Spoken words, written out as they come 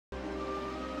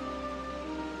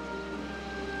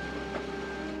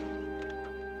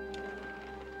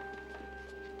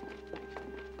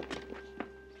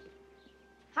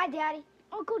Hi, Daddy.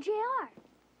 Uncle JR.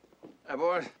 Hey,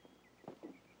 boys.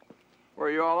 Where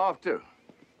are you all off to?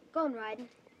 Going riding.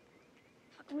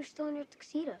 How come you're still in your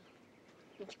tuxedo?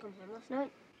 Didn't you come home last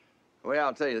night? Well,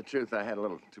 I'll tell you the truth. I had a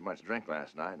little too much drink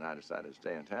last night, and I decided to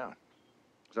stay in town.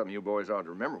 Something you boys ought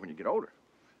to remember when you get older.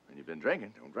 When you've been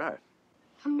drinking, don't drive.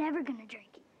 I'm never gonna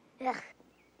drink. Ugh.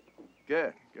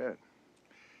 Good, good.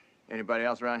 Anybody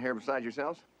else around here besides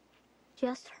yourselves?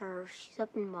 Just her. She's up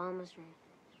in Mama's room.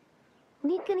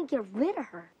 When are you gonna get rid of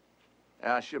her?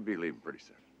 She'll be leaving pretty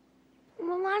soon.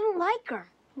 Well, I don't like her.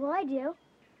 Well, I do.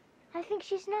 I think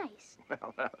she's nice.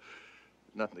 Well,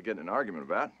 nothing to get in an argument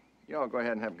about. You all go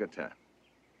ahead and have a good time.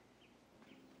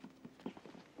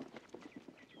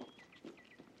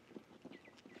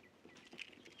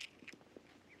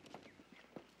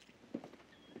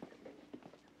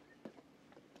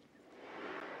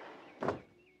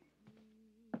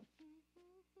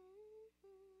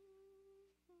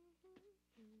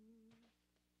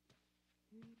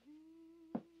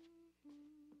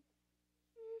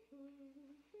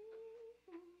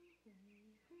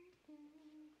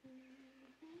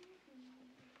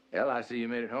 Well, I see you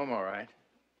made it home all right.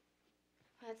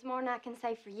 Well, that's more than I can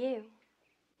say for you.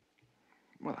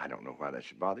 Well, I don't know why that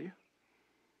should bother you.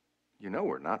 You know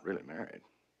we're not really married.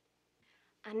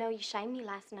 I know you shamed me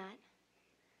last night.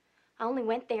 I only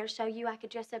went there to show you I could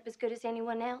dress up as good as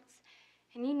anyone else,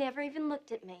 and you never even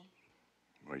looked at me.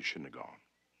 Well, you shouldn't have gone.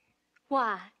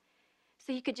 Why?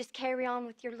 So you could just carry on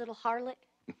with your little harlot?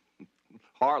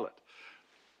 Harlot.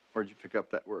 Where'd you pick up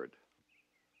that word?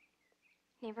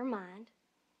 Never mind.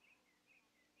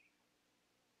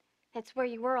 That's where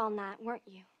you were all night, weren't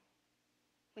you?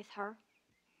 With her?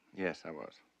 Yes, I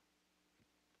was.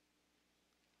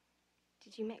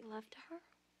 Did you make love to her?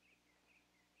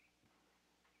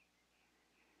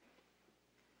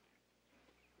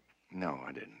 No,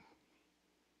 I didn't.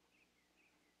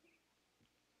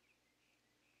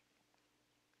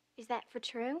 Is that for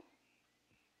true?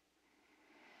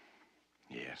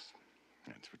 Yes,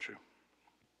 that's for true.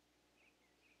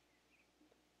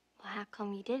 Well, how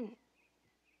come you didn't?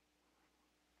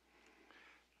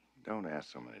 Don't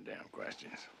ask so many damn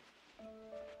questions.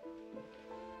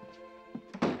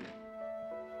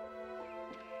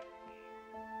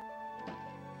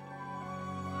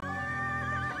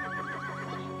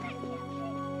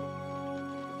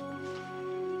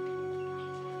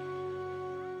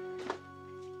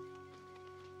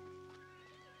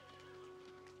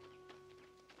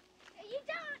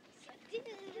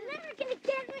 You're never gonna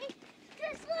get me.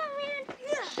 This one, man.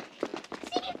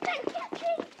 See, you couldn't get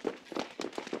me.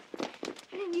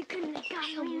 And you couldn't have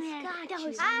got me, man. That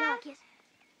was lucky.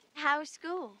 How's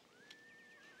school?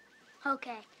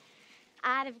 Okay.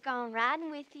 I'd have gone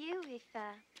riding with you if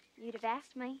you'd have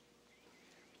asked me.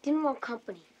 Didn't want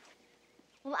company.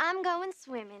 Well, I'm going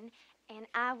swimming, and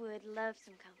I would love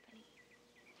some company.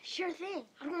 Sure thing.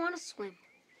 I don't want to swim.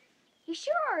 You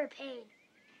sure are a pain.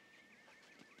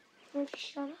 Why don't you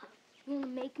shut up? You want to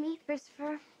make me?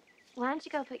 Christopher, why don't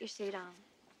you go put your suit on?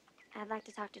 I'd like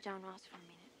to talk to John Ross for a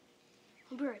minute.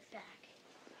 I'll be right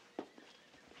back.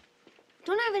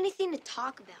 Don't have anything to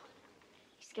talk about.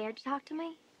 You scared to talk to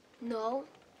me? No.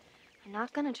 I'm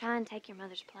not gonna try and take your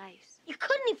mother's place. You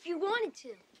couldn't if you wanted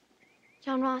to.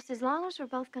 John Ross, as long as we're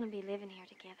both gonna be living here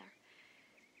together,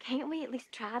 can't we at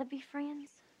least try to be friends?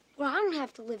 Well, I don't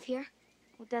have to live here.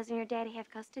 Well, doesn't your daddy have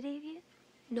custody of you?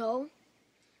 No.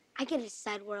 I get to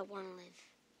decide where I want to live.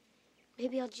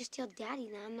 Maybe I'll just tell Daddy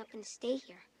that I'm not going to stay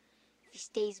here if he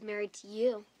stays married to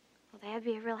you. Well, that'd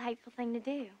be a real hateful thing to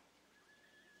do.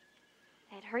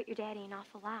 That'd hurt your daddy an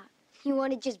awful lot. You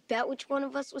want to just bet which one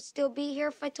of us would still be here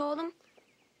if I told him?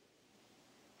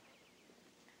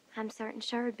 I'm certain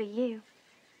sure it'd be you.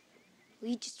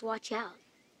 Well, you just watch out.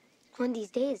 One of these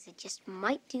days, it just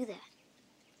might do that.